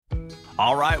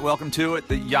All right, welcome to it,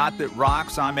 the Yacht That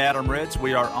Rocks. I'm Adam Ritz.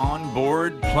 We are on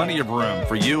board. Plenty of room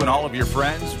for you and all of your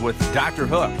friends with Dr.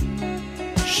 Hook.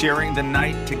 Sharing the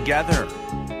night together.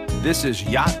 This is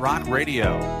Yacht Rock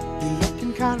Radio. You're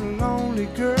looking kind of lonely,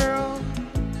 girl.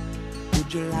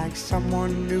 Would you like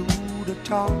someone new to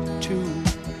talk to?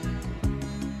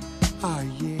 Oh,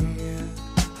 yeah,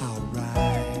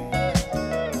 alright.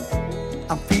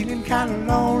 I'm feeling kind of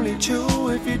lonely, too,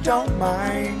 if you don't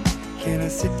mind. Can I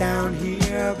sit down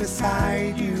here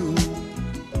beside you?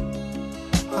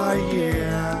 Oh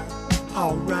yeah,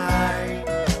 alright.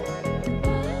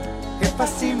 If I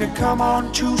seem to come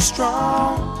on too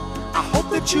strong, I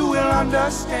hope that you will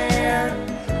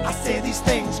understand. I say these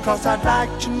things cause I'd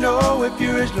like to know if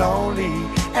you're as lonely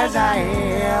as I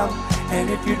am.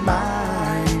 And if you'd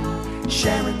mind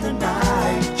sharing the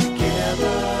night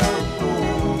together.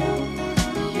 Oh,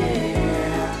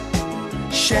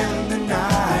 yeah, sharing the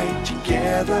night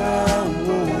together,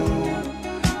 oh,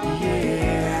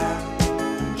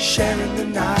 yeah, sharing the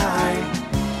night.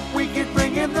 We could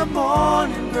bring in the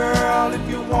morning, girl, if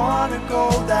you wanna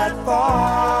go that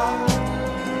far.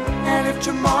 And if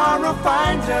tomorrow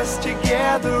finds us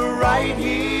together right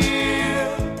here,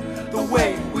 the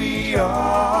way we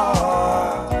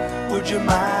are, would you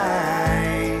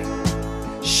mind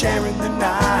sharing the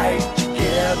night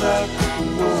together?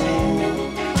 Oh,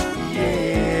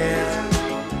 yeah.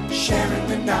 Sharing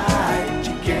the night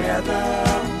together,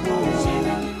 oh,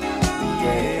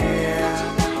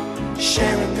 yeah,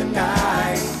 sharing the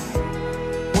night.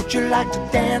 Would you like to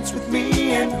dance with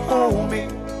me and hold me?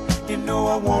 You know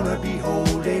I wanna be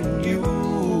holding you.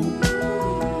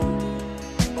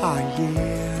 Oh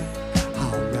yeah,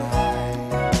 alright.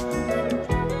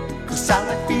 Cause I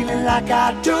like feeling like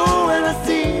I do, and I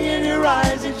see in your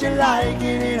eyes that you're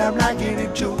liking it, I'm liking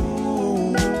it too.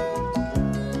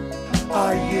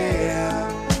 Oh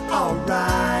yeah,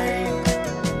 alright.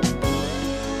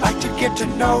 Like to get to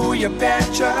know you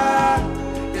better.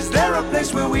 Is there a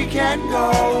place where we can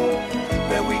go,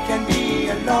 where we can be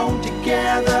alone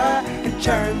together and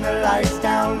turn the lights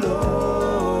down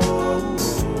low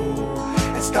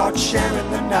and start sharing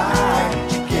the night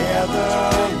together?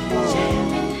 Oh,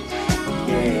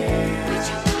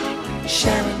 yeah,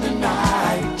 sharing the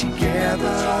night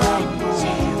together. Oh,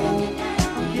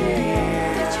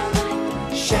 yeah,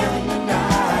 sharing the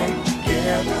night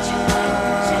together.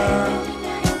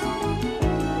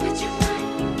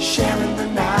 Sharing the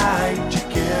night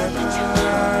together.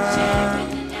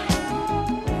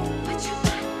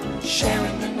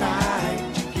 Sharing the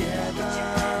night together.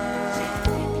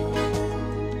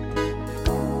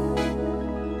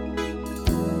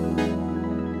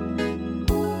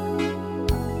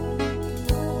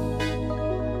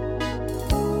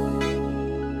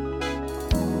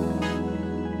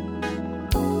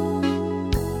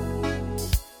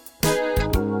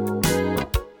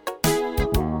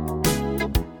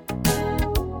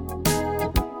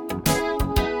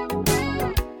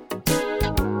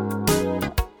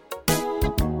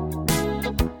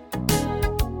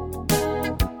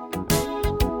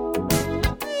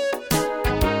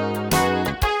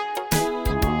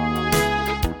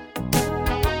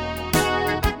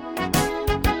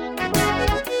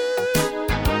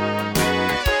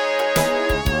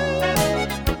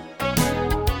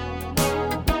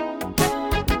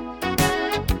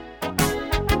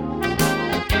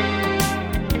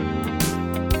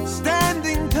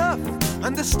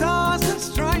 Under stars and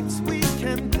stripes we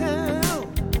can tell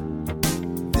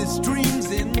this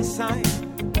dream's in sight.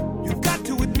 You've got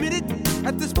to admit it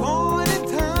at this point in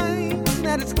time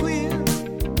that it's clear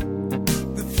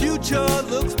the future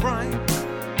looks bright.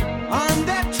 On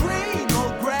that train,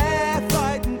 all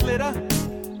graphite and glitter,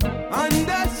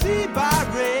 undersea by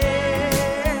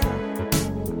rail,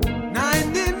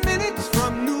 90 minutes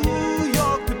from New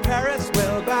York to Paris.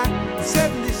 Well, by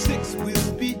 76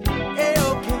 we'll be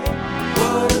A-OK.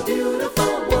 What a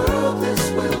beautiful world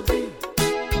this will be.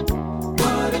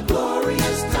 What a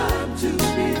glorious time to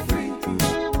be free.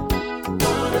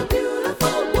 What a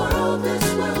beautiful world this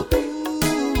will be.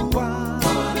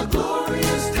 What a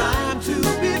glorious time to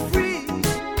be free.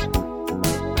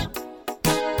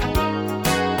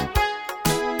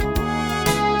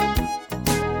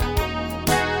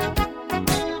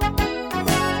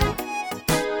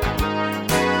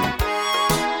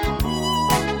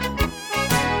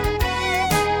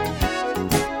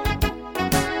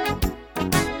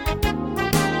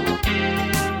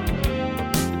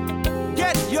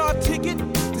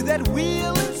 That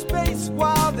wheel in space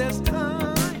while there's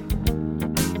time.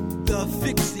 The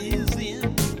fix is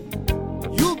in.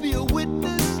 You'll be a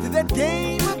witness to that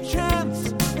game of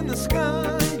chance in the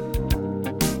sky.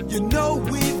 You know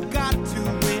we've got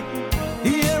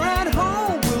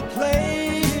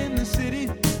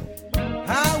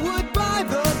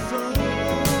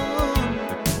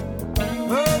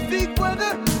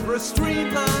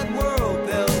streamlined world,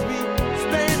 there'll be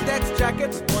spandex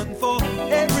jackets, one for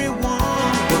everyone.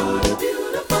 What a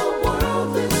beautiful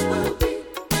world this will be.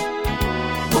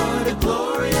 What a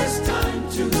glorious time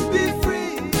to be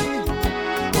free.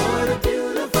 What a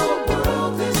beautiful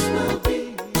world this will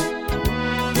be.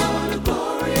 What a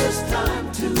glorious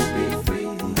time to be free.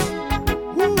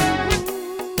 Woo.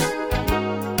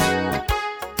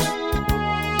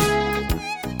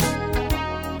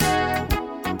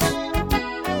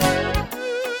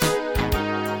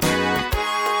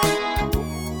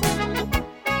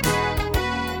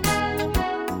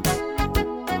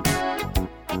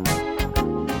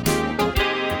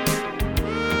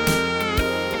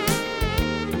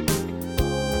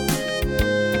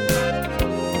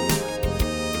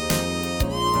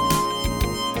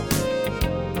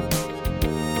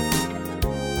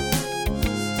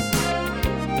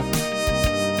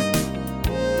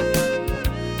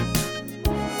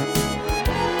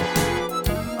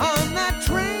 On that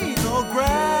train, all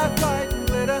graphite and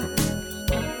glitter,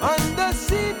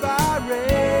 undersea by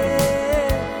rail.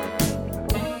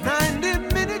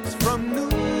 90 minutes from New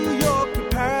York to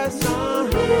Paris.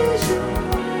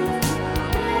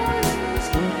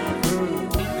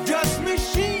 Just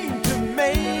machine to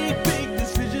make big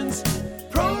decisions,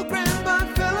 programmed by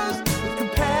fellows with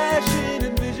compassion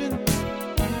and vision.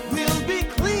 We'll be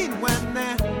clean when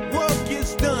their work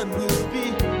is done. We'll be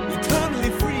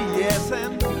eternally free, yes,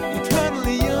 and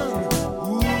eternally young.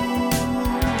 Ooh.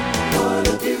 What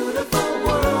a beautiful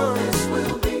world this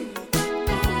will be.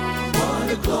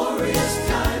 What a glorious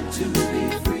time to be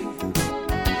free.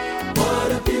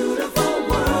 What a beautiful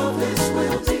world this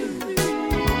will be.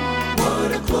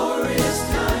 What a glorious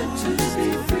time to be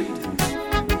free.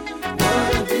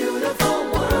 What a beautiful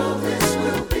world this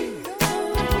will be.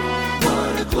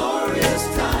 What a glorious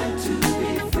time to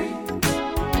be free.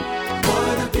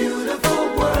 What a beautiful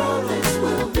world this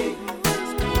will be.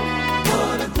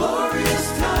 What a glorious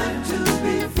time to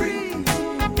be free.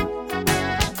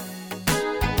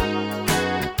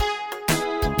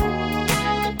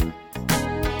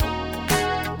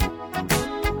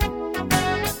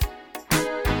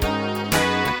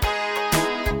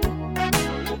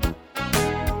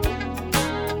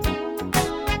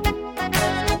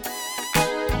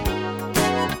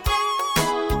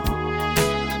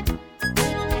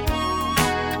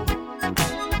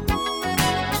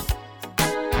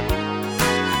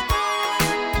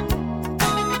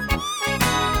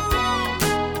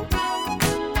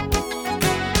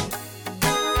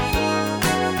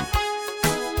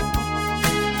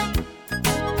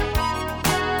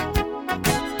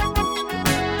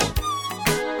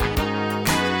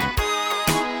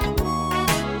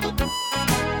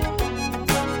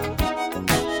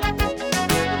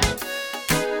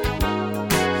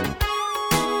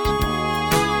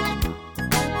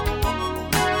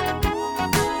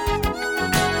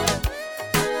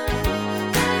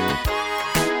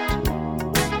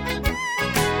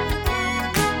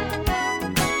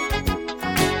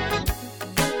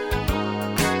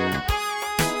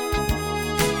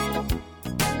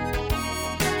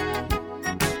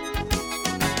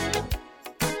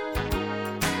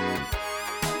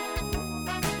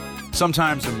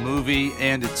 Sometimes a movie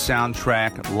and its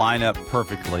soundtrack line up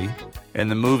perfectly,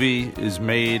 and the movie is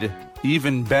made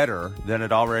even better than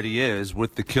it already is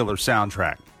with the killer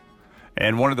soundtrack.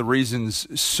 And one of the reasons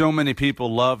so many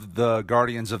people love the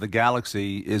Guardians of the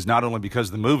Galaxy is not only because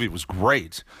the movie was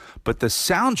great, but the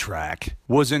soundtrack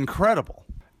was incredible.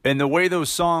 And the way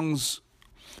those songs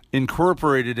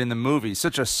incorporated in the movie,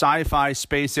 such a sci-fi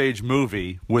space-age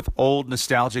movie with old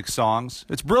nostalgic songs,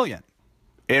 it's brilliant.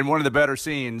 And one of the better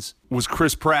scenes was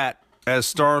Chris Pratt as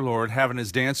Star-Lord having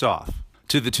his dance-off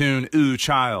to the tune Ooh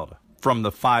Child from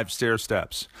the 5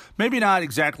 Stairsteps. Maybe not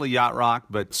exactly yacht rock,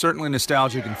 but certainly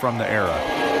nostalgic and from the era.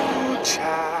 Ooh,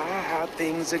 child,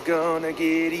 things are gonna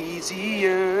get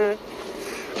easier.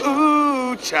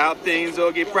 Ooh, child, things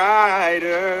will get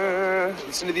brighter.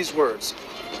 Listen to these words.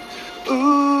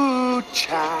 Ooh,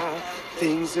 child,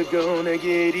 things are gonna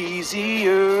get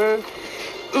easier.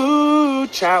 Ooh,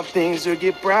 child, things will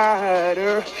get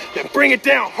brighter. Then bring it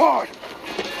down hard.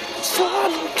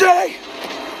 Someday,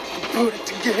 put it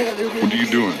together. What are you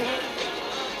doing?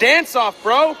 Dance off,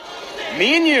 bro.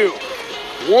 Me and you.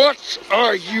 What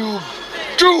are you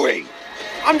doing?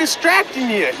 I'm distracting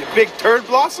you, you big turd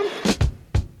blossom.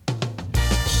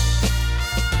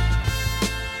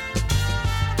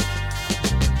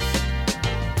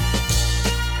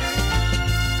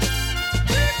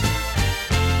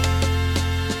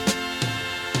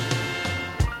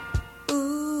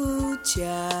 Ooh,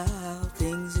 child,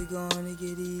 things are gonna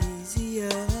get easier.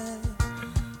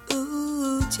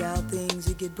 Ooh, child, things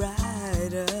will get brighter.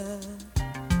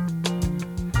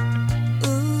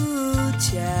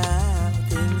 child,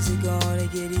 things are gonna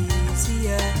get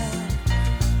easier.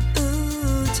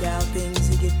 Ooh, child, things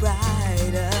will get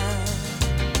brighter.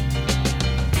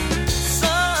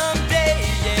 Someday,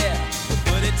 yeah, we'll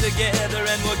put it together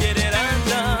and we'll get it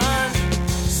undone.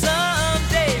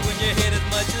 Someday, when your head is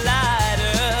much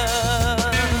lighter.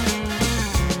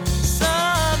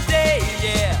 Someday,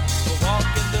 yeah, we'll walk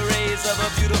in the rays of a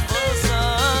beautiful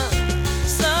sun.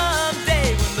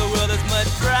 Someday, when the world is much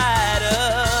brighter.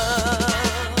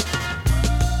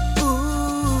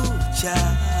 Ooh,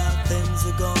 child, things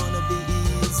are gonna be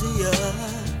easier.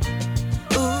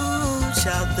 Ooh,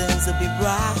 child, things will be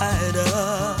brighter.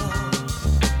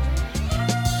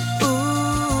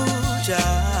 Ooh,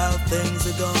 child, things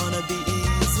are gonna be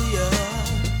easier.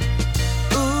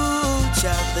 Ooh,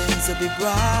 child, things will be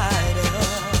brighter.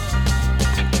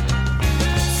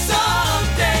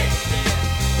 Someday, yeah,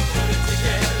 put it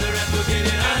together and we'll get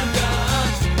it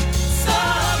undone.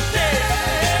 Someday,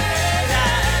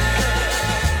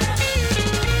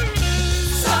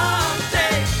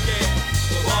 someday, yeah,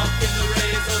 we'll walk in the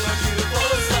rays of a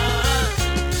beautiful sun.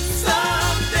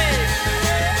 Someday, we'll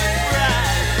get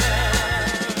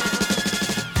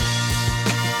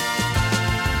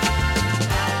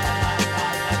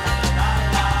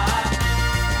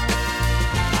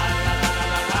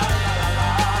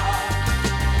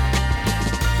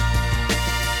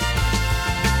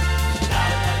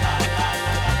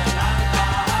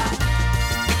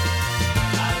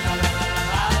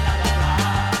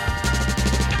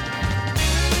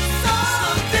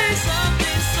Someday,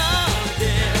 someday,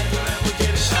 someday, we'll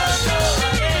get it undone.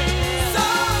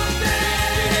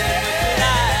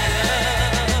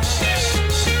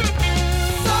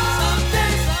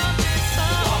 Someday, someday,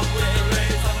 someday,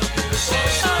 rays of a beautiful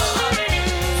sun.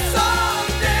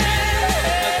 Someday,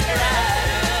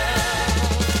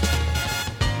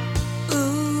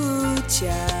 ooh,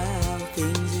 child,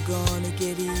 things are gonna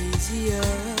get easier.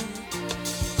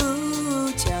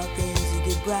 Ooh, child, things will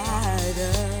get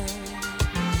brighter.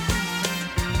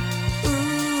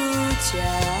 Ooh,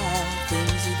 child,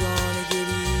 things are gonna get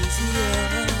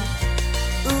easier.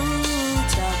 Ooh,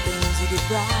 child, things will get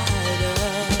brighter.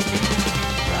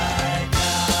 Right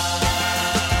now.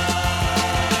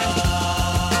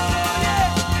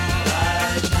 Yeah.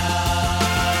 Right now.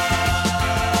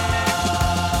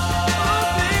 Oh,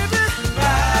 baby.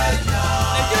 Right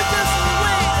now. Now you just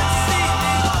wait and see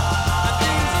how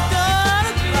things are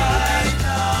gonna be. Right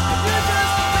now. You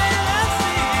just wait and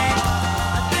see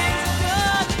how things are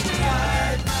gonna be.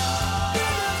 Right now. You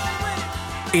just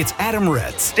wait. It's Adam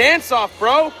Ritz Dance off,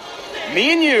 bro.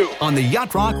 Me and you. on the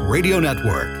Yacht Rock Radio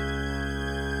Network.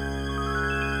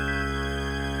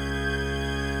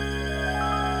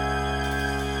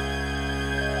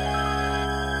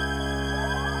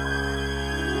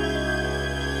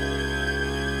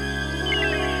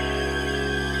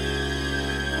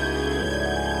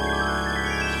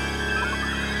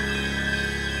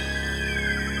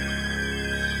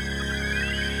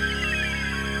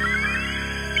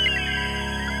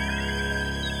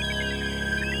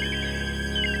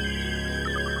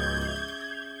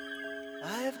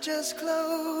 I've just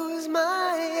closed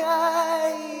my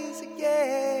eyes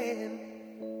again.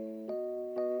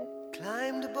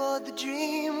 Climbed aboard the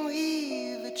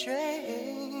Dreamweaver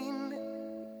train.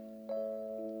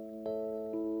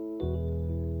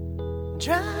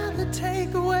 Trying to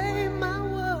take away my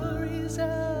worries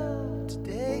of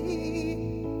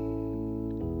today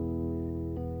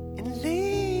and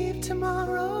leave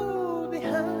tomorrow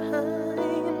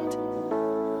behind.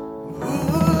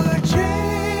 Ooh,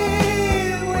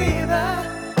 Dreamweaver,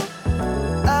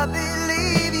 I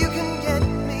believe you can get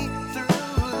me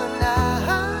through the night.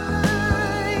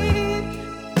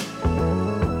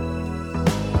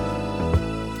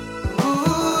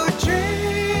 Ooh,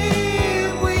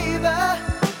 Dreamweaver,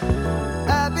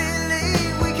 I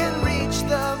believe we can reach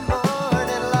the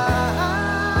morning light.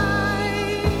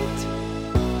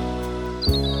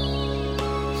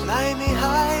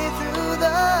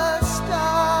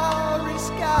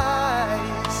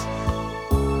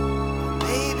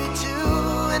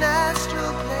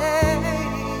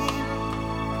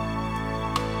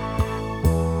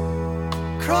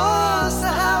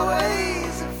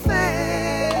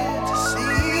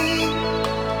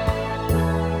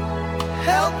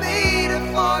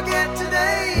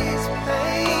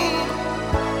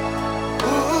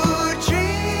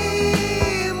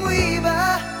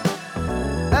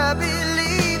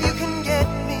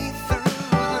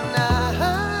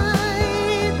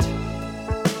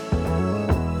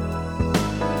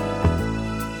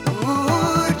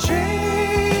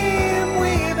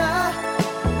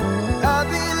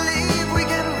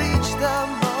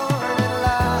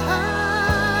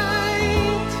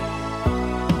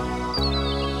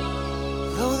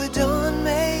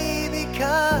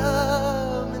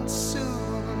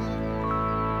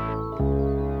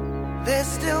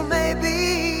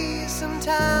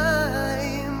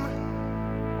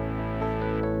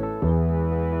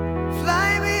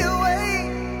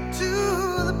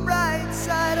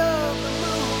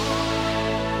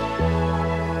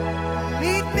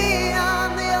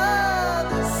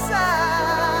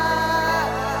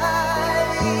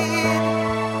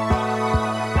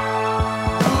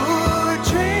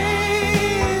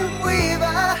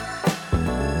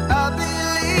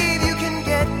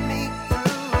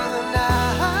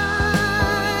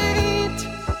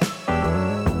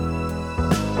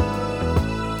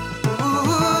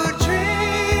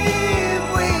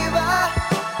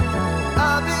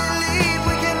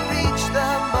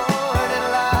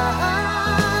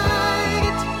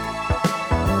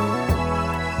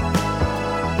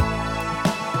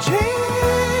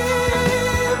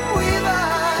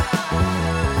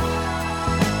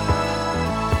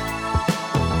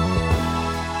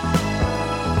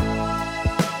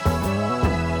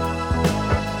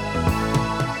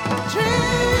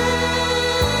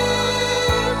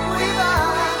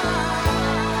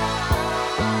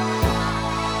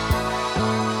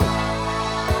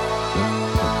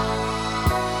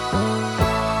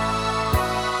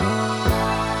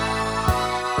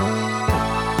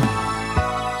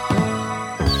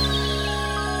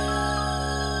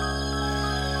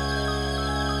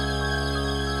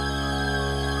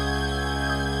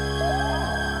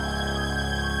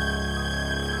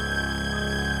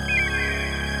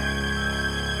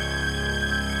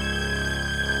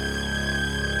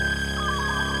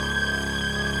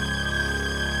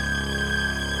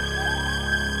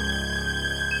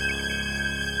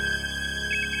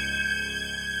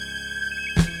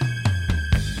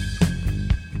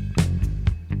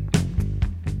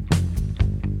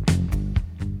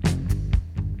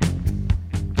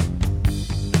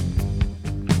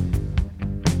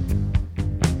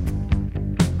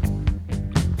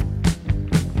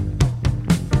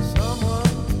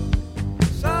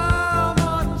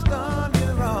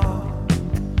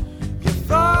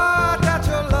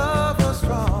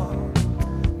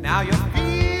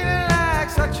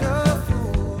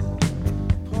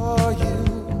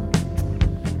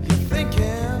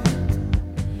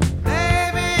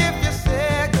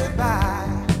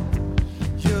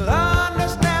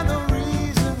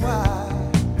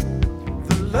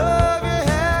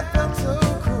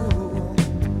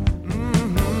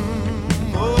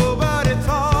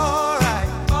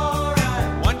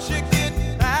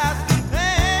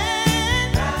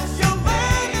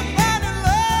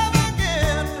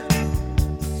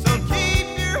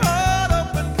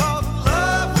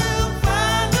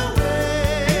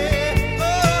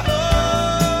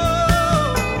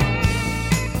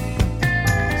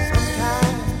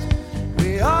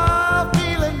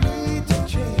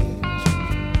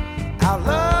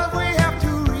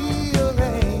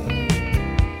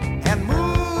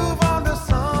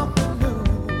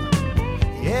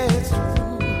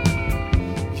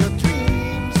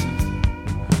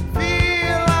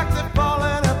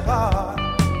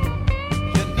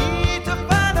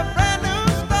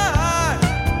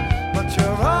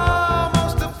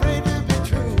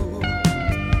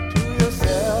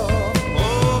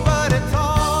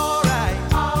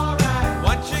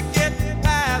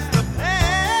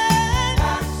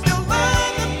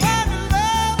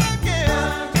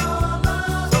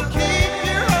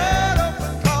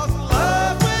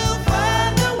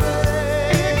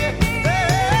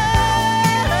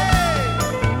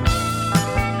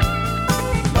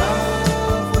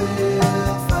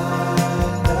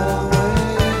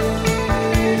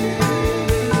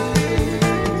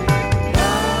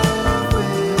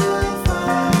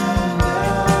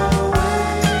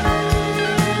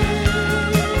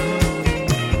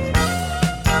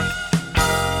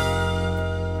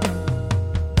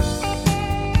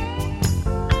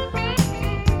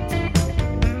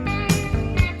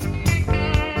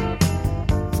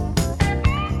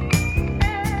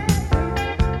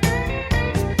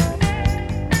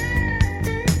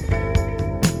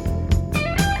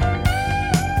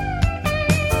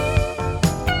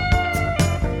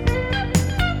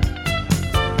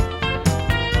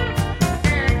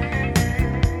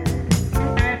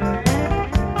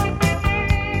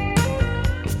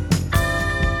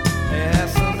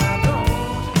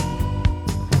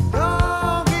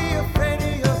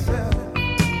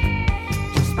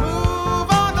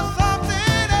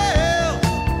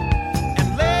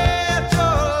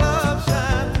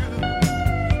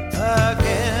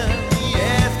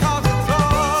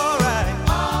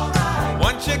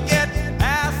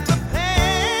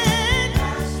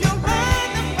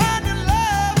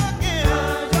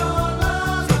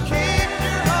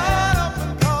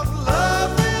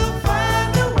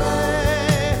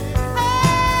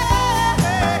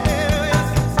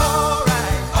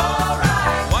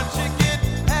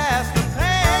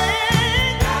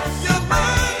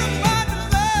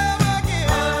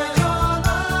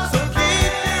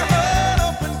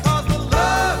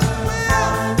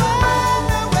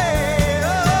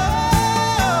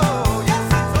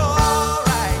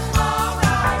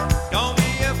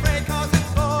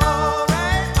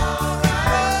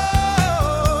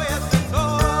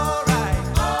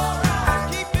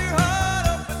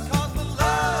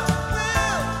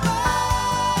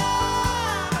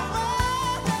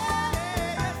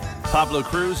 Pablo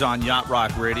Cruz on Yacht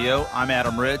Rock Radio. I'm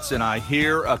Adam Ritz, and I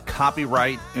hear a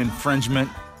copyright infringement.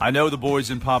 I know the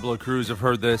boys in Pablo Cruz have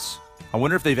heard this. I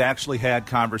wonder if they've actually had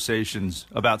conversations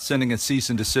about sending a cease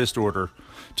and desist order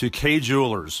to Kay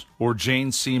Jewelers or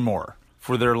Jane Seymour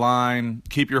for their line,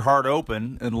 "Keep your heart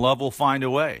open and love will find a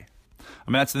way." I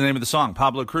mean, that's the name of the song,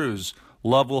 Pablo Cruz,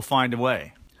 "Love Will Find a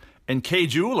Way." And Kay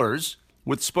Jewelers,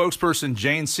 with spokesperson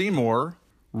Jane Seymour,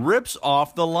 rips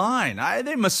off the line.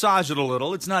 They massage it a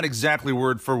little. It's not exactly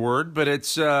word for word, but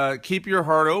it's keep your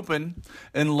heart open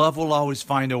and love will always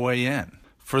find a way in.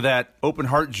 For that open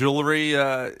heart jewelry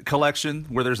collection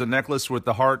where there's a necklace with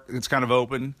the heart that's kind of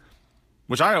open,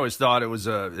 which I always thought it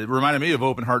reminded me of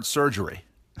open heart surgery.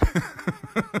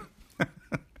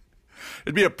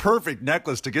 It'd be a perfect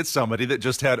necklace to get somebody that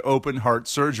just had open heart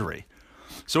surgery.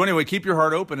 So anyway, keep your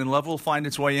heart open and love will find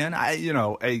its way in.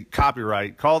 A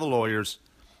copyright. Call the lawyers.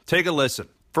 Take a listen.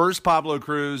 First Pablo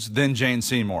Cruz, then Jane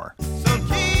Seymour. So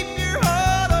keep your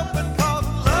heart open, 'cause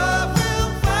love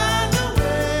will find a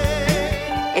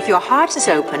way. If your heart is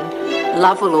open,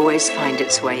 love will always find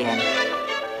its way in.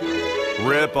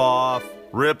 Rip off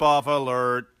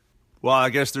alert. Well, I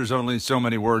guess there's only so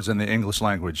many words in the English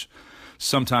language.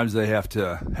 Sometimes they have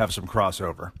to have some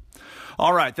crossover.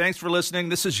 All right, thanks for listening.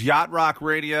 This is Yacht Rock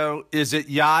Radio. Is it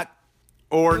yacht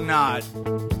or not?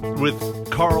 With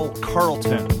Carl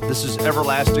Carlton. This is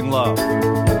Everlasting Love.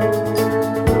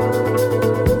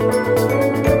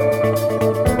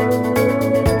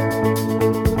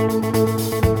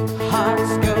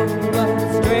 Hearts go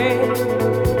astray,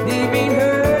 leaving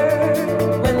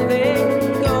her when they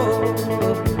go.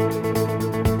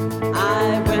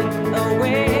 I went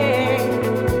away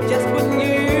just when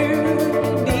you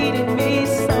needed me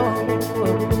so.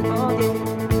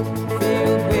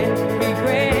 Filled with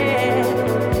regret,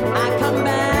 I come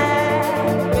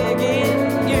back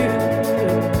begging you.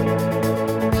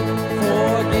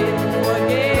 Forget,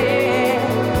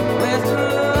 where's the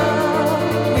love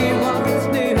we once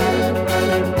knew?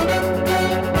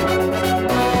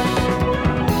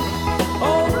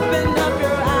 Open up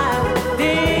your eyes,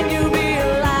 then you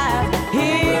realize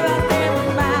here I stand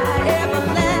with my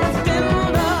everlasting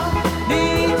love.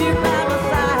 Need you by my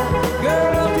side,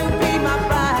 girl, to be my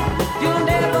bride. You'll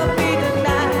never be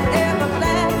denied.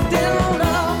 Everlasting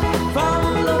love from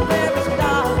the very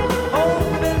start.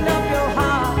 Open up your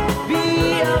heart, be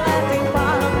a lasting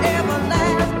part of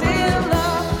everlasting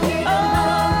love. Oh,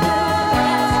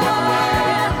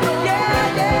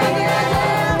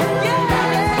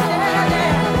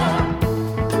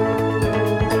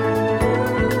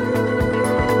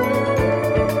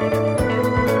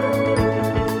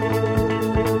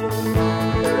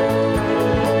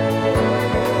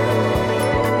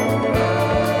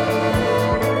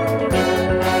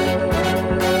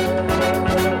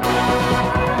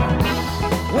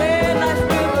 where life's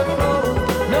river flows,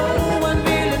 no one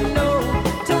really knows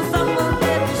till someone's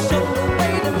there to show the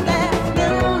way to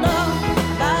lasting love.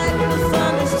 Like the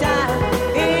sun is shine,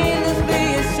 endlessly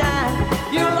it shine.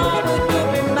 You'll always will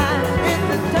be mine. It's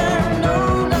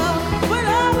eternal love. When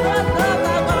all the loves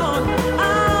are gone,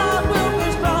 ours will be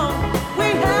strong. We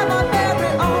have our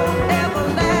very own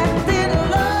everlasting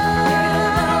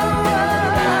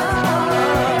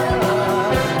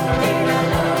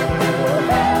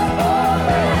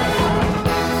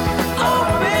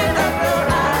Open up your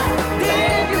eyes,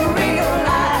 then you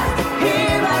realize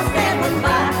here I stand with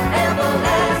my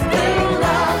everlasting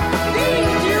love.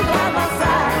 Need you by my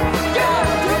side, girl,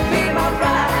 to be my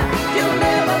bride. You'll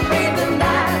never be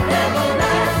denied.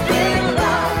 Everlasting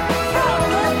love from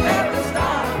the very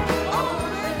start.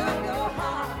 Open up your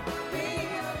heart, be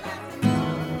a lasting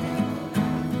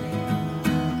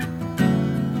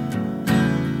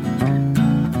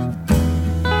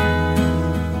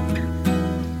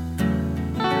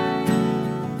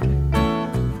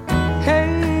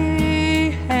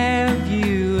Hey, have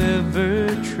you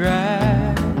ever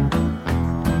tried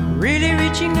really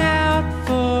reaching out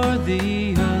for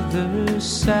the other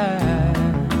side?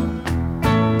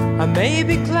 I may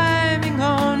be climbing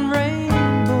on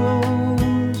rainbows,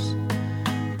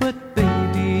 but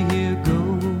baby, here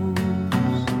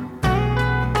goes.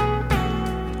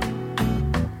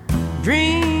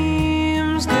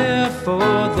 Dreams, they're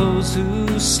for those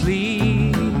who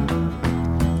sleep.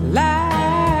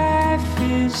 Life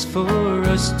is for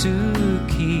us to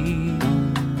keep.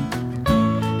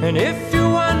 And if you're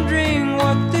wondering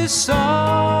what this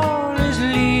all is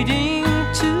leading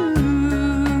to,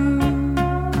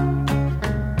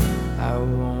 I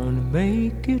wanna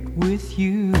make it with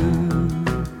you.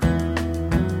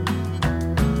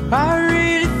 I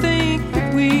really think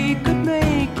that we could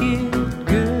make it,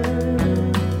 girl.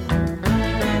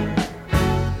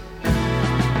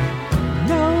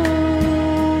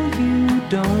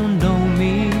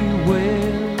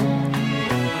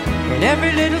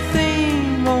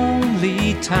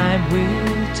 only time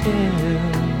will tell.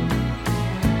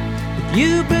 If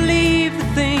you believe the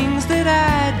things that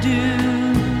I do,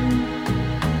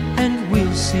 and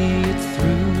we'll see it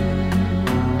through.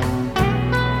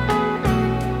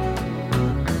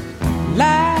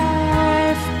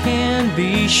 Life can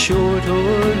be short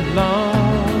or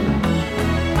long.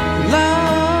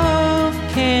 Love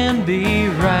can be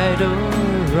right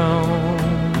or wrong.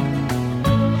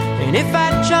 And if I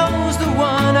chose the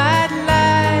one I'd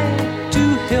like to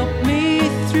help me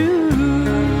through,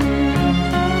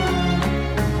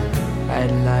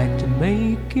 I'd like to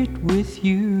make it with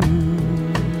you.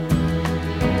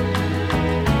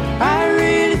 I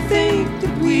really think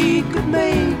that we could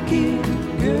make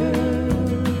it, girl.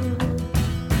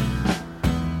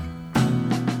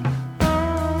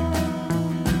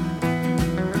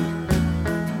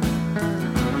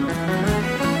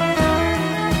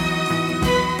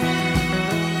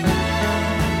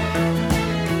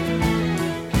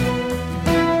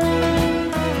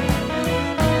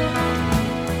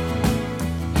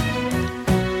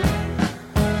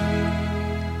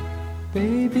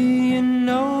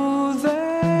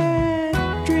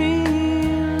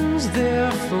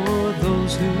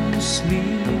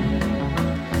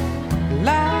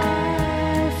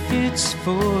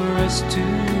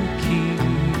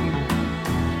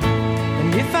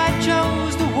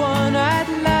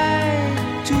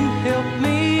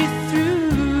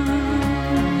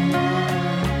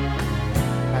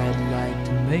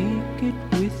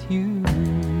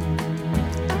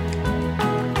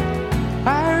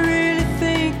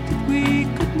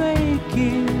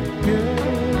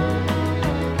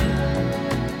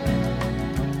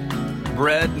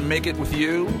 Make It With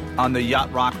You on the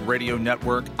Yacht Rock Radio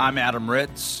Network. I'm Adam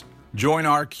Ritz. Join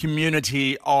our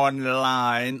community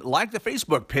online. Like the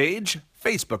Facebook page,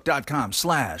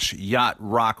 facebook.com/Yacht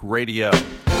Rock Radio.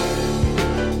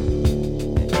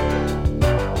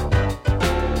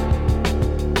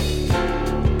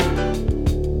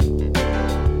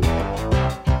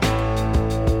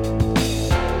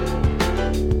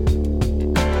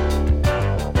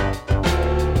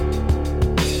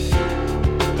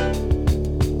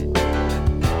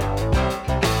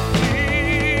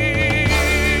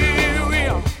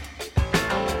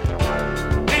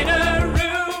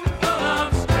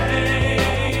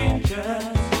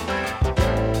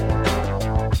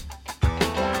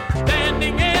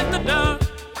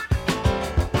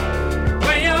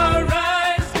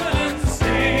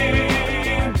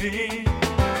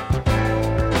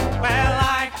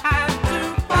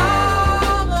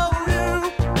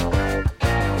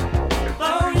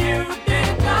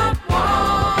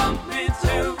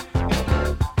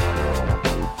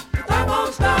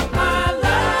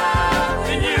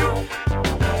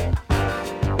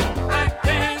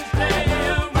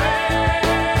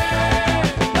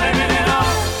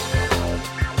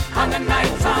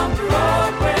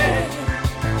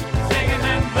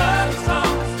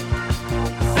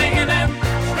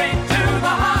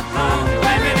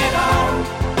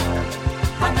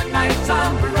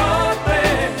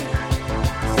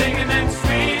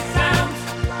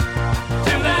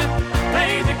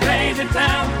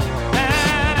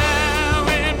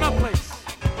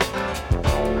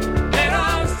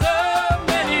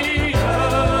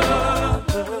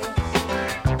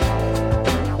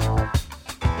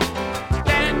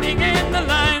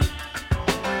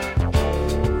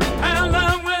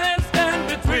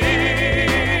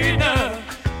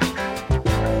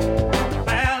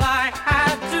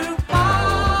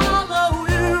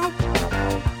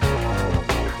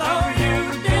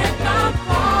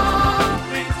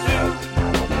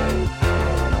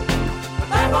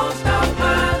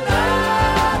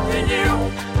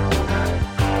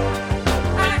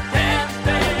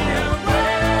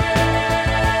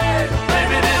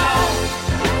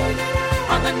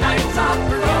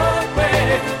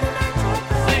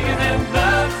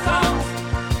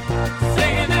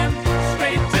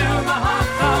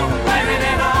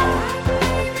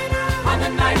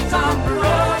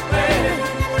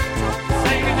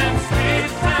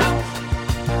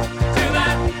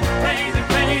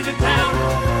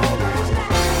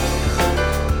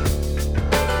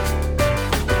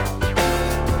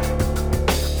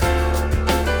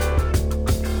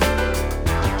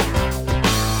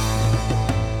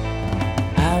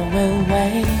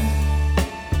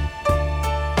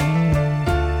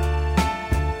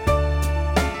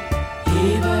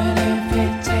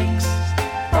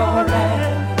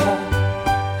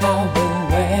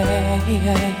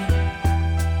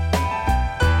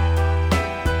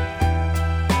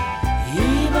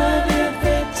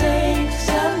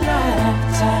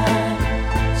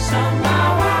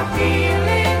 Somehow I feel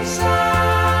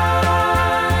inside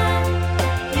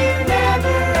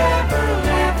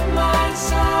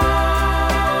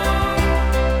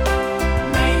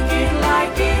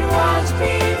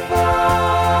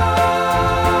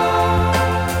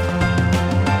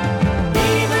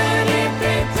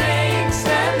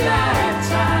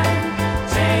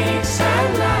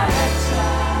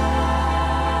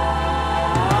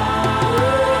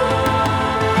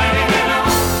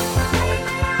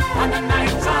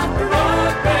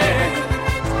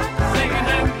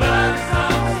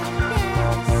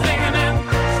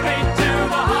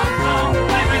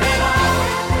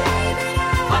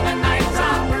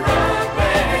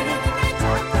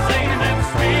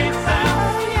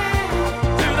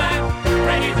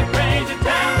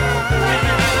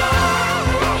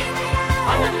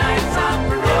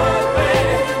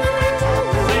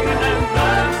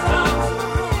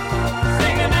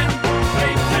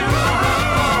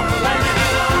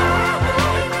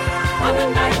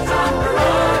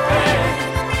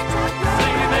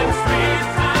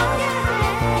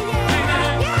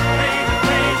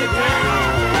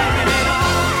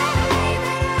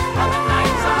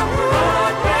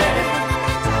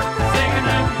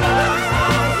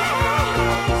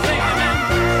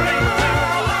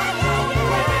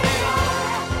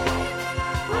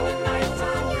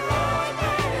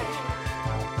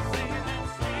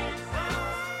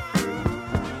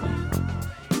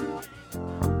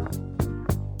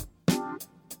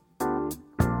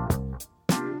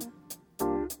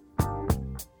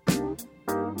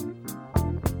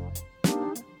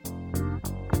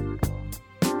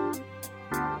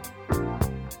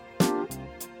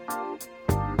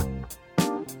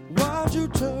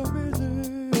tell me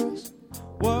this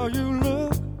while you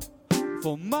look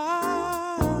for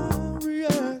my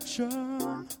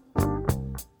reaction.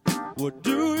 What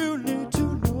do you need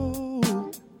to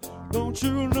know? Don't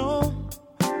you know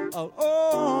I'll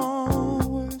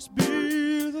always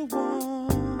be the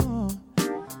one?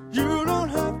 You don't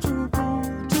have to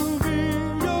prove to me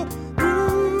you're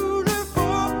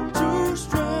beautiful to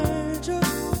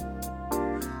strangers.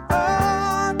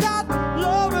 I got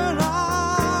loving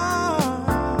eyes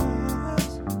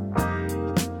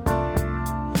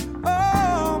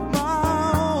of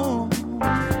my own.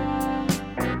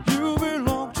 You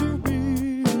belong to me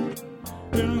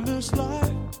in this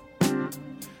life.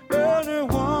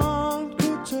 Anyone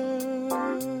could tell,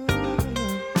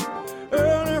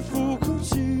 any fool could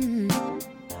see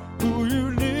who you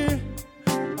need.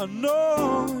 I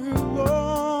know you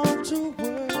want to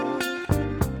wait.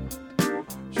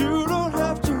 You don't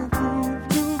have to prove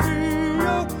to me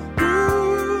you're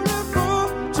beautiful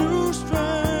to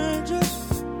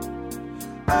strangers.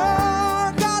 I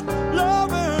got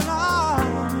loving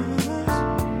eyes,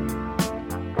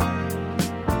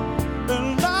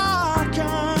 and I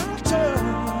can't tell.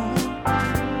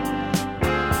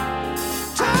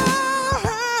 Tell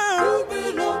him you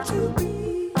belong to me.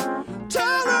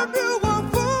 Tell him you were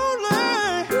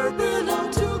fooling. You belong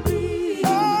to me. Oh,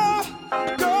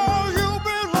 girl, you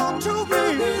belong to me.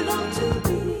 You belong to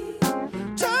me.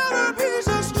 Tell him he's a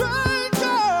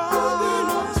stranger. You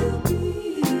belong to me.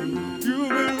 You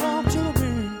belong to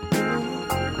me.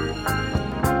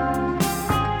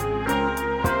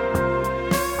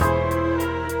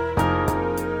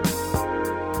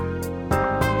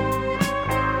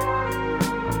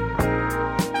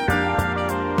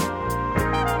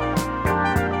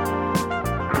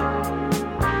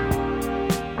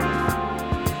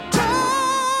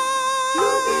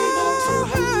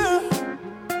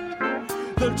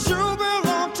 That you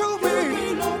belong to me. You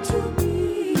belong to me.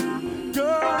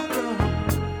 Girl,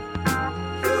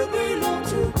 you belong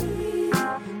to me.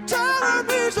 Tell him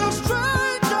he's a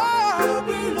stranger. You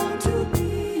belong to me.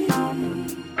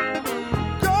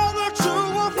 Girl, that you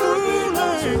were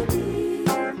fooling.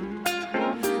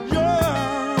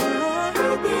 Yeah, you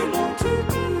belong to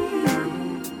me.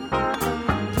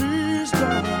 Please,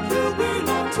 darling, you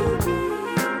belong to me.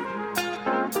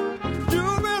 You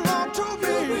belong to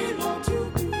me. You belong to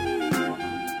me.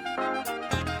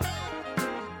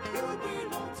 You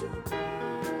belong to me.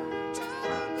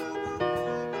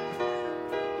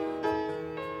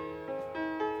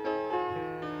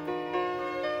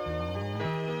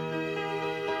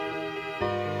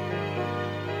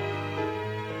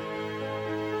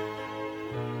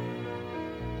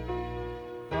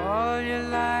 All your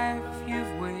life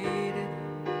you've waited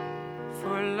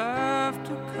for love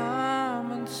to come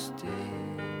and stay.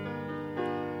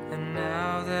 And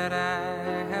now that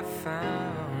I have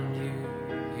found you,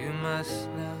 you must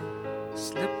now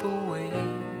slip away.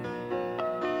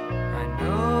 I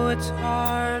know it's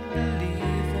hard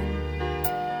believing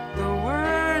the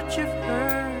words you've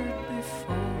heard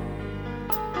before,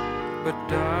 but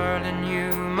darling, you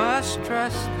must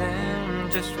trust them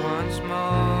just once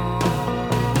more.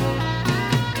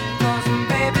 'Cause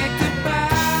baby, goodbye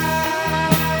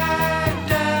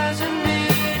doesn't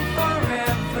mean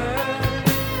forever.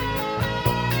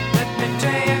 Let me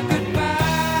tell you,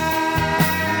 goodbye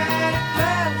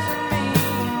doesn't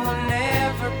mean we'll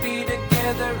never be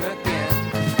together again.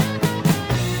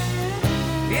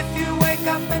 If you wake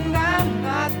up and I'm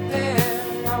not there,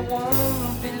 I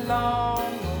won't be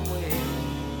long away.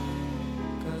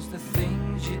 'Cause the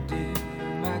things you do,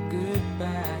 my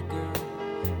goodbye girl,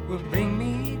 will bring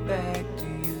me back to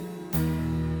you.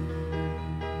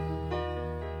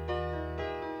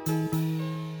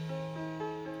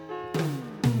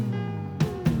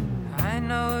 I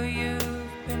know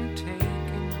you've been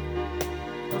taken,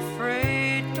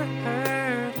 afraid to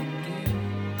hurt again.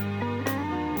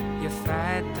 You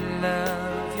fight the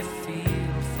love you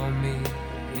feel for me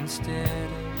instead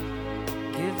of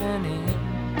giving in.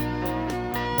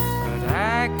 But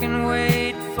I can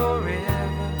wait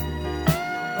forever,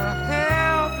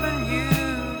 helping you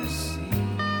to see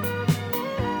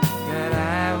that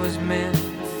I was meant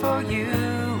for you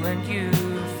and you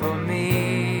for me.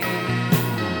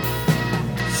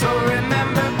 So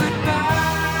remember,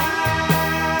 goodbye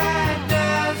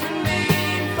doesn't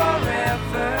mean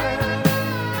forever.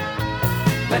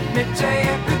 Let me tell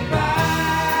you, goodbye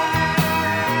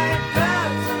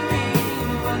doesn't mean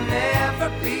we'll never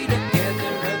be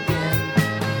together again.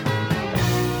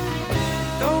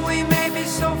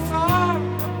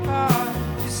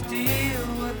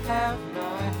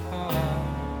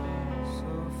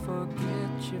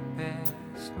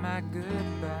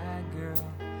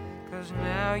 'cause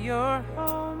now you're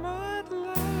home at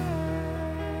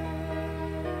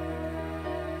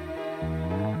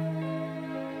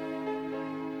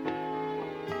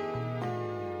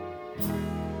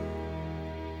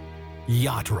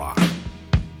Yacht Rock.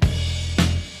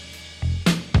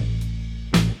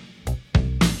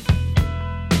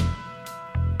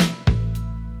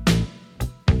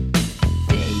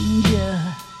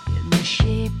 Danger in the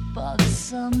shape of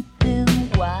something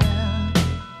wild.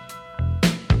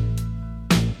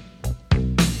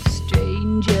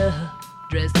 Stranger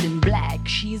dressed in black,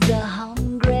 she's a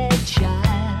hungry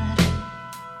child.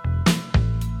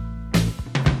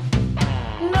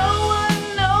 No one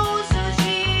knows who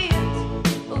she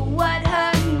is or what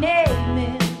her name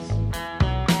is.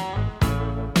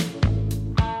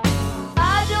 I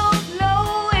don't know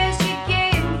where she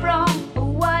came from or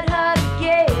what her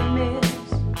game is.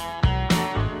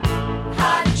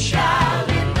 Hot child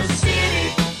in the city.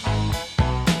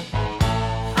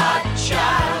 Hot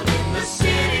child in the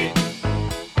city.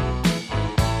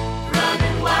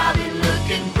 Running wild and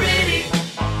looking pretty.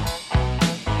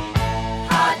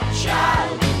 Hot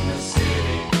child in the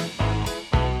city.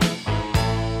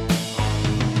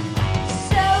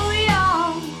 So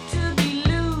young to be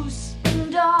loose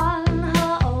and on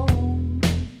her own.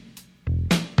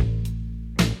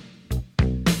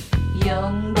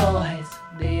 Young boys,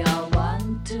 they all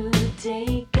want to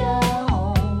take her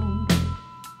home.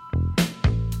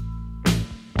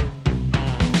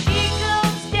 She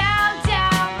comes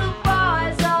downtown, the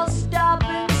boys all stop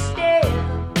and stare.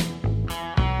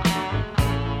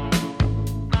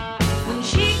 When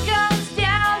she comes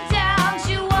downtown,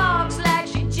 she walks like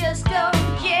she just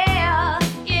don't care.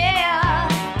 Yeah.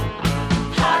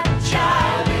 Hot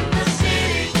child in the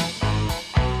city.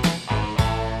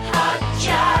 Hot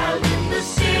child in the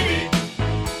city.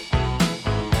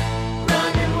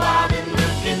 Running wild and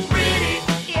looking pretty.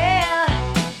 Yeah.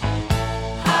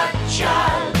 Hot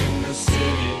child in the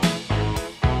city.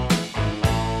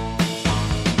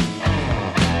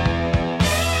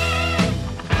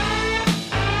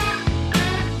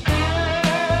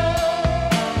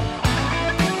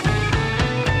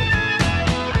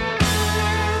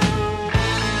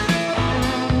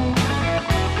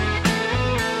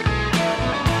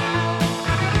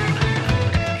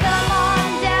 Come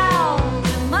on down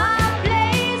to my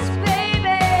place,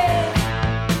 baby.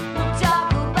 We'll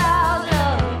talk about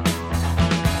love.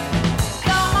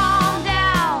 Come on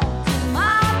down to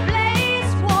my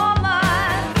place,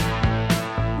 woman.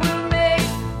 We'll make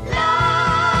love.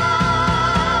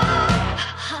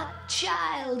 Hot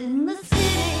child in the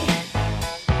city.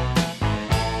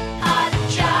 Hot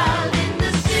child in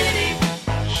the city.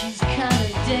 She's kinda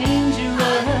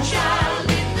dangerous. Hot child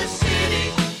in the city.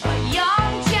 A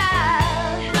young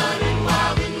child. Running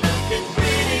wild and looking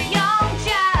pretty. Young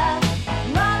child.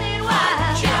 Running wild.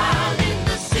 Hot child in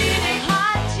the city.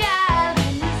 Hot child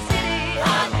in the city.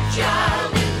 Hot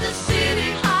child in the city.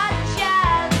 Hot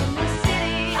child in the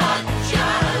city. Hot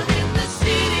child in the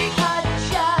city. Hot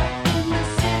child in the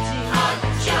city. Hot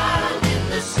child in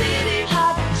the city.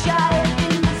 Hot child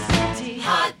in the city.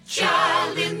 Hot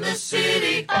child in the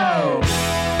city. Oh.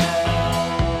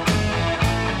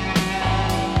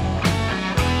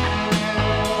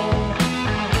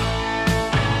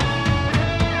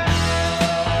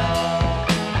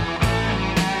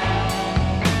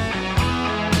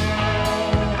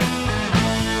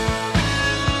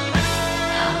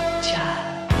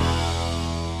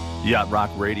 Yacht Rock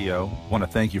Radio. Want to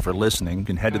thank you for listening. You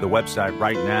can head to the website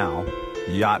right now,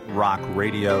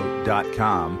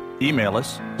 yachtrockradio.com. Email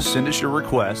us, send us your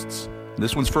requests.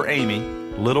 This one's for Amy,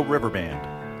 Little River Band.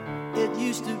 It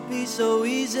used to be so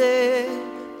easy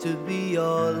to be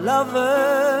your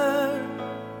lover.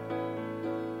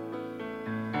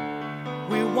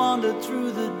 We wandered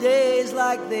through the days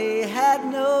like they had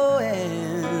no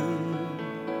end.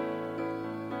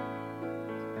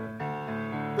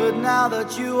 But now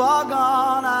that you are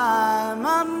gone, I'm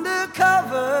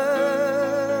undercover.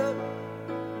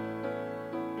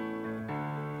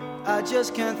 I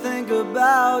just can't think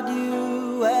about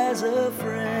you as a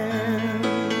friend.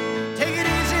 Take it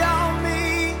easy on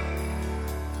me.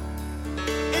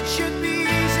 It should be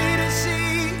easy to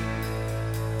see.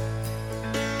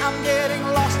 I'm getting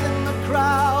lost in the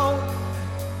crowd.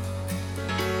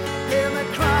 Hear me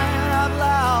crying out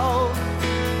loud.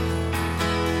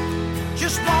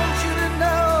 Just want you to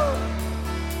know,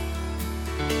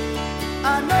 I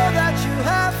know that you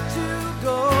have to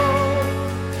go.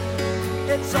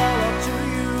 It's all up to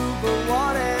you, but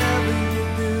whatever you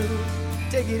do,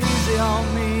 take it easy on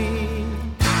me.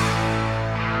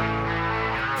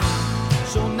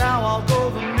 So now I'll go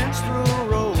the minstrel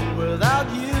road without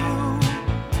you.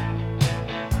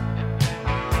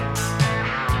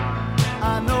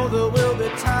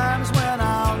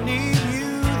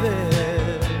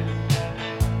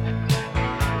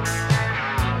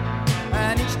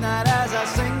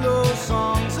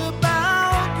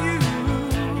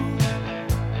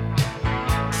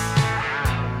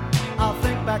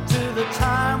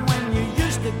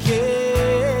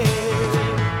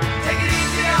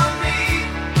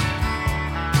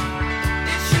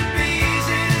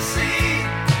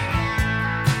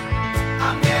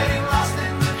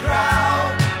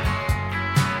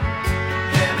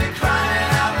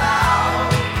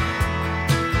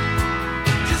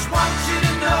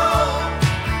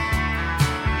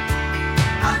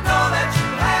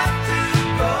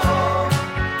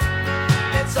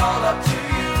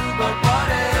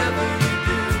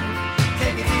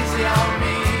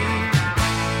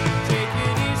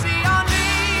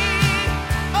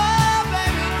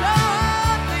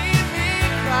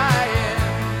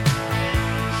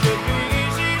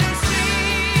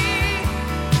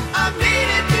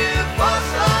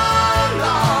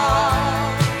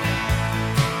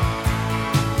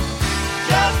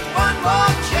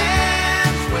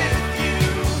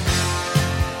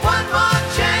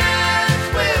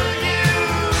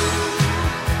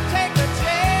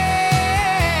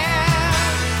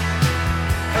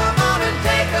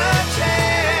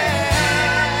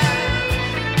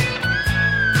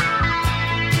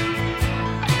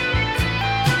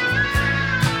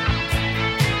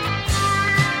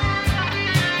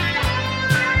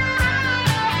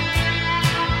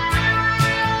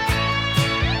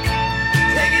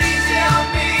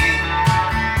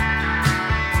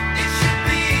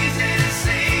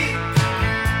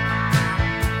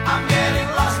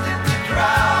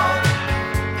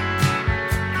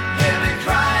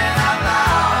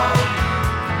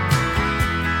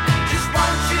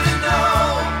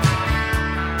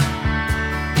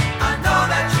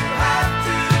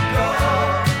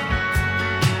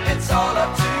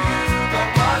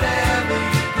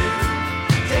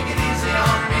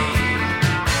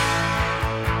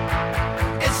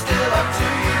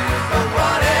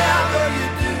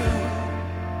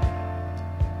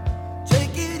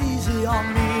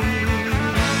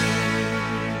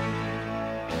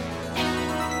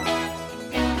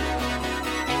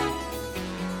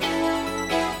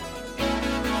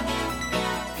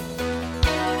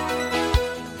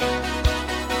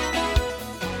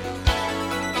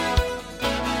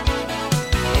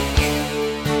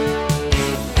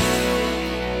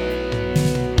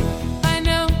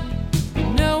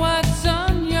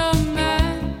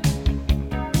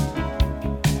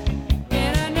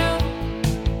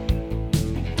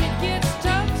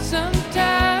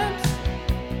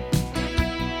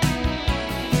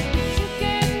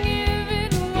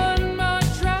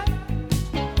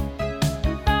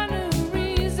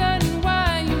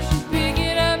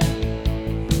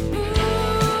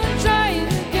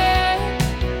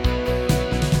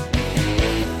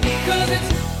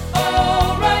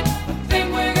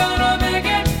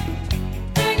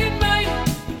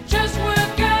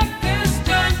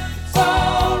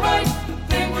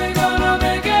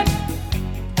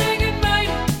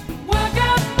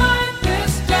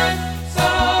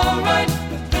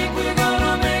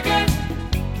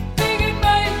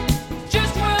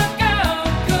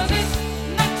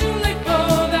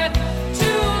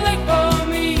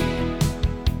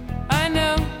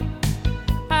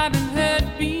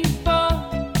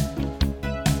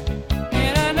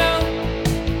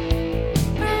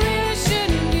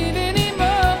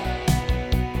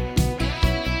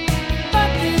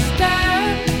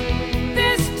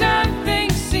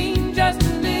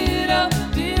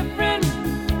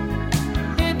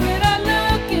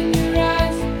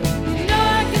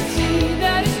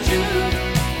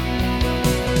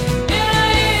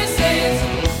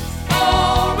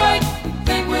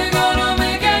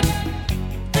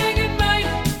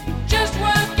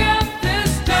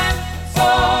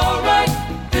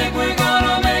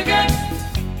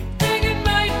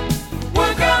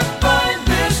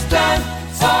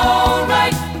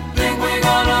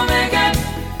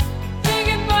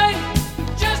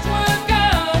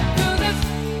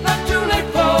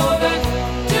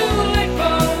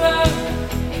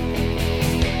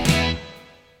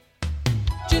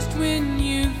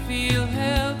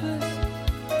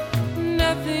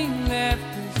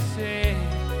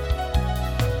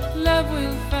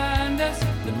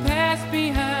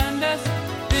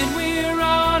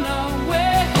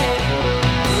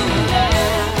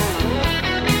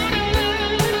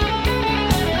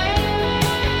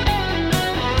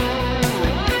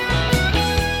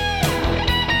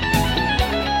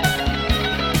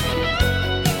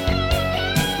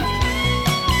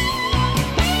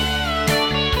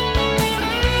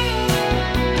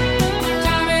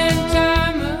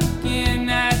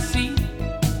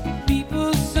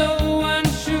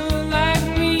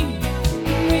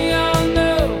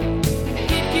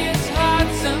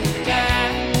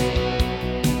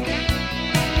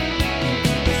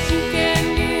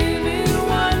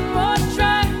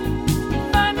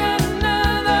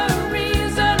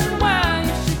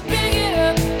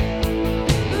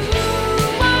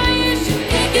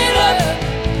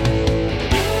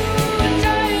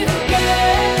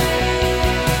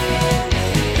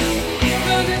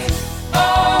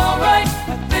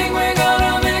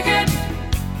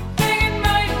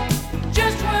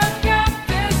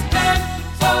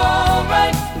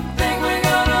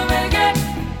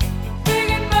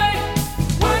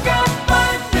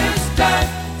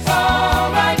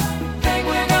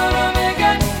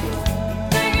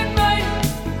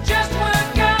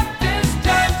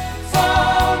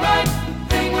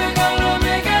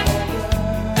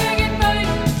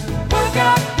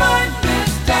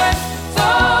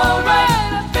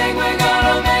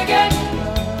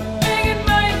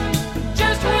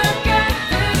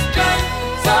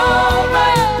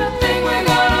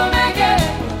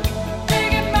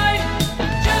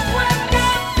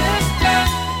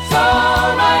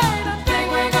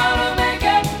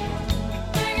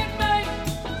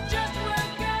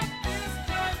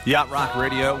 Yacht Rock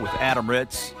Radio with Adam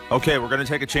Ritz. Okay, we're going to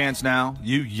take a chance now.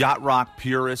 You Yacht Rock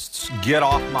purists, get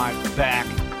off my back.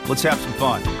 Let's have some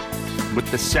fun with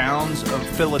the sounds of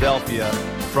Philadelphia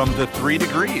from the 3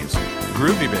 Degrees.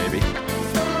 Groovy, baby.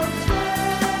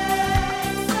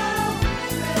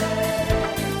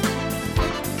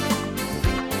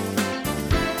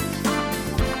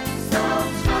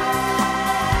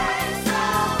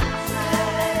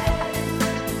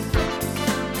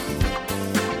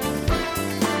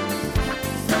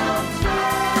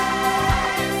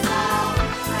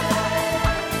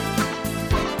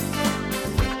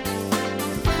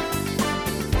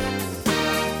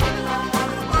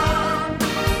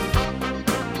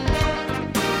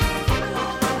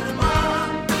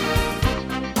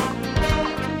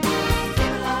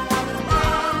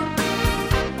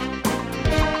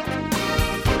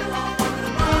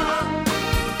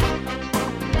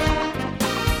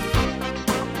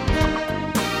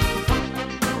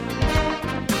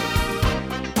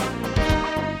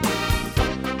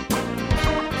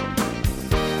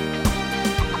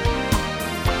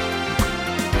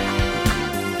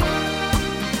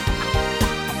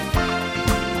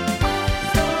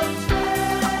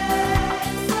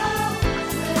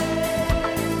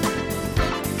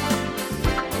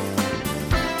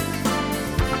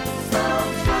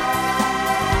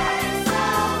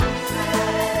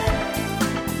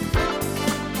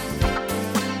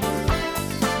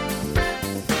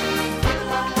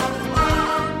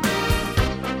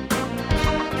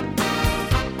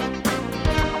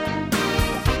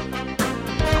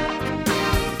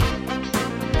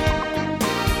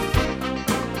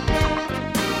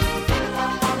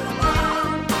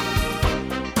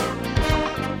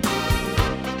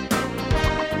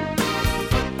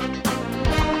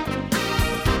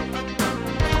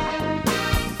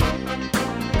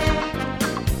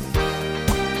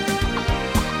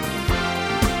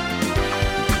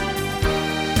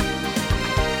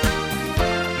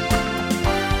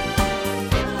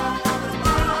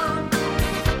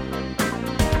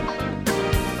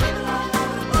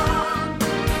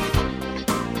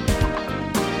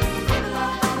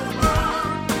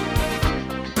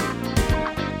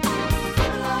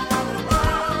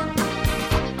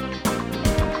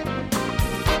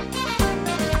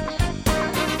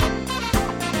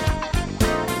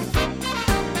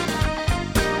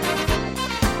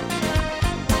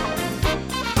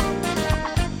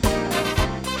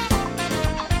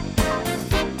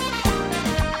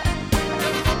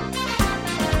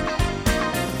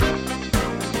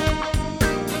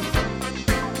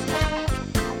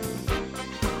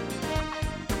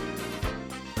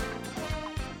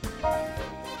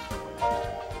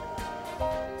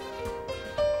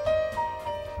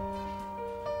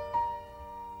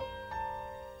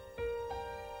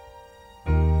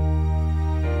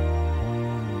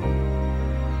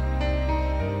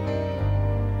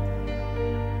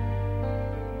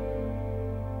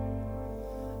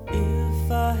 If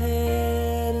I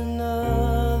had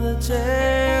another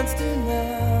chance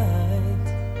tonight,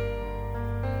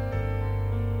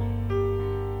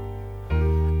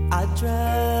 I'd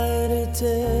try to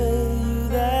tell you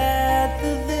that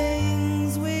the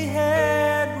things we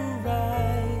had were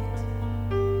right.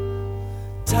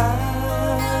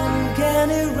 Time can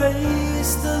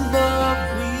erase the love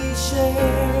we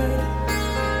shared,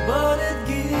 but it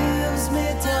gives me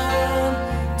time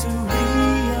to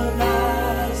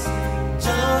realize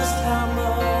just how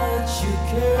much you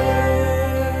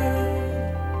cared.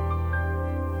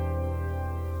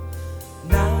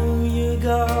 Now you're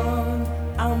gone,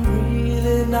 I'm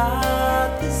really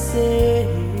not the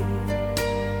same.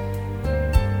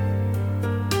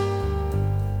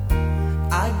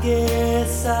 I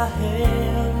guess I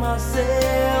held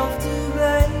myself to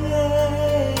blame.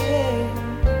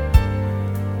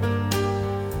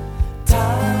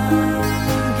 Time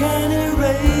can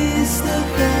erase the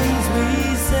things we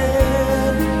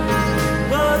said,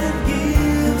 but it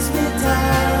gives me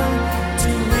time to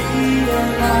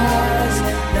realize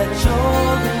that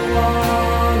you're the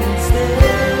one instead.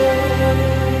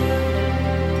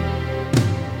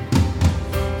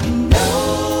 You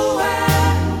know I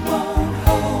won't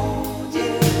hold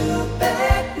you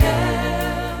back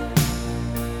now.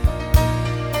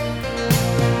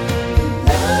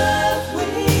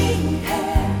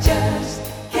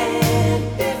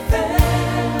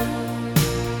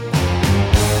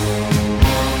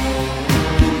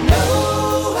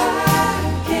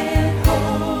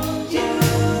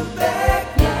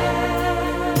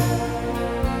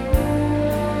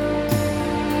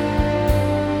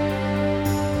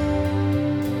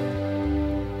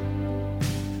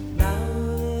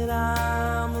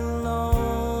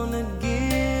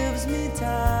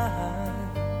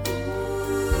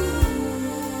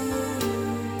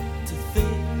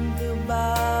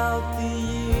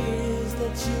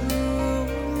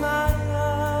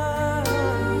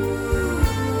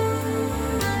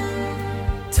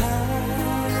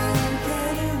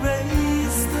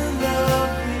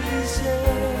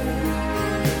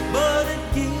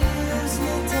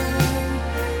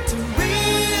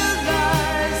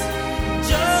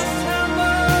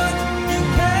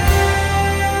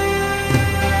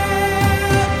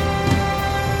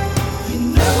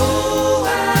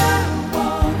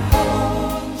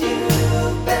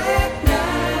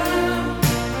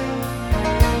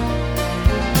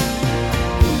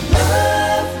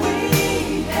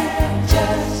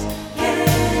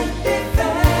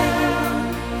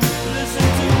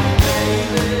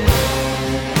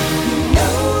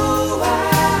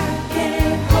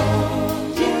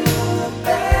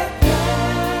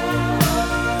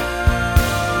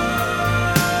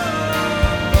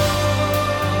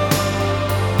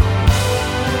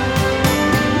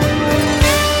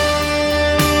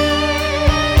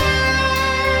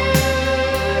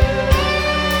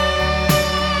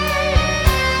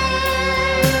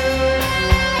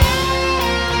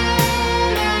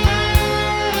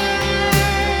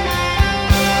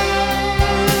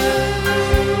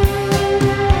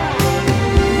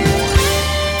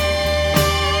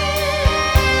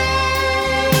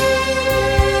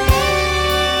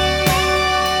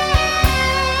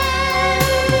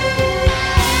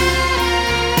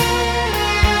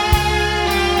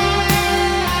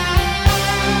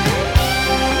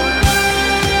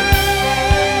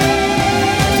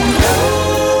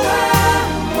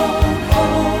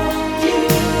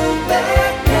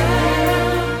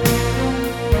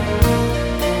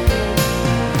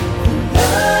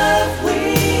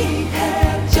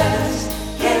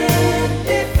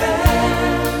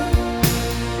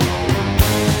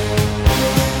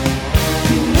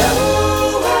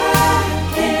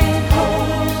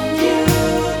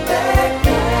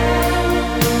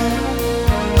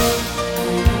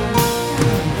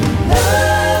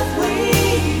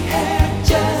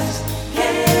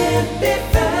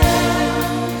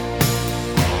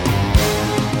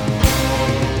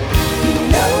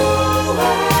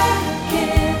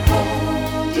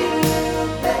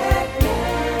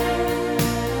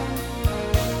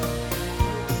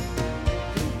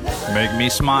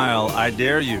 smile. I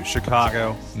dare you,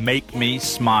 Chicago. Make me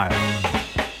smile.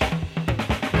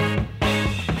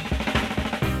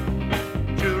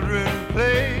 Children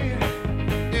play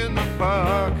in the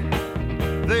park.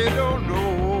 They don't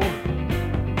know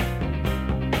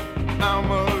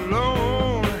I'm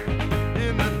alone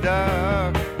in the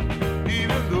dark.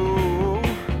 Even though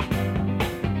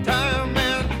time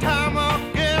and time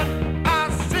again I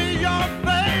see your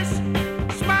face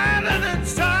smiling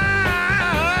inside.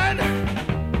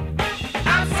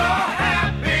 I'm so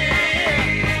happy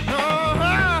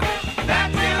that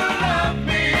you love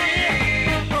me.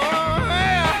 Oh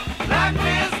yeah, life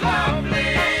is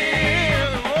lovely.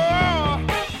 Oh,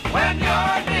 when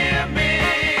you're near me,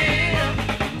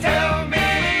 tell me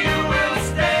you will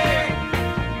stay,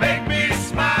 make me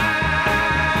smile.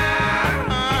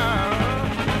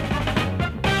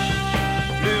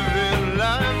 Living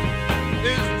life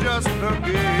is just a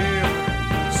game,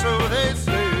 so they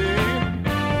say.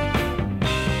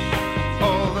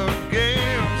 All the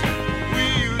games we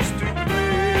used to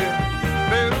play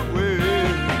fade away.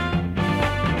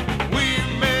 We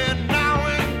may now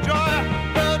enjoy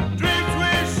the dreams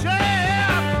we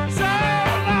shared so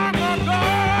long ago.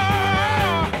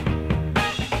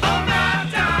 Oh, my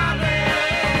darling,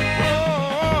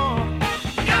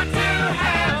 got to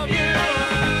have you.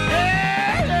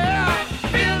 Yeah,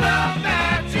 feel the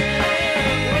magic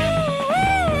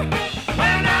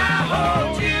when I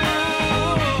hold you.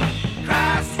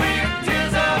 Cry sweet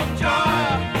tears of joy,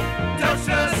 touch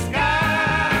the sky.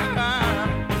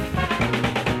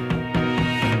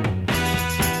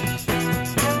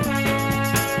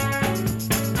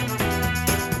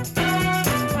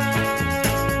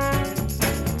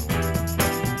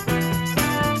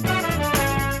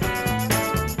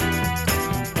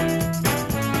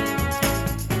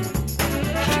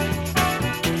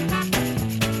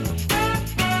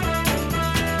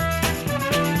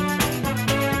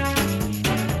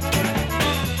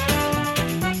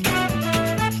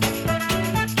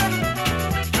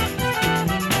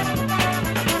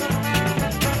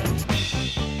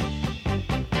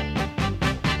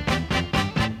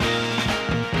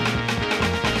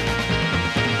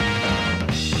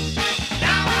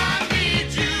 Now I need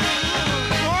you,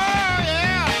 oh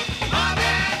yeah, more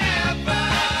than ever.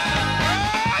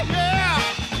 Oh yeah,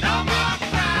 no more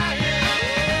crying.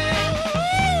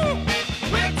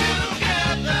 We're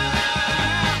together.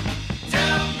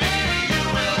 Tell me you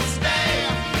will stay,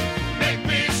 make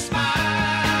me smile.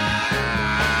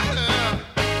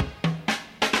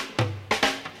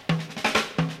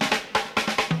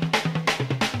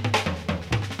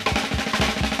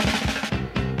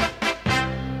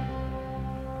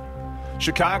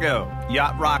 Chicago,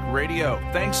 Yacht Rock Radio.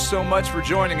 Thanks so much for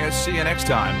joining us. See you next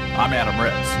time. I'm Adam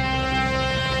Ritz.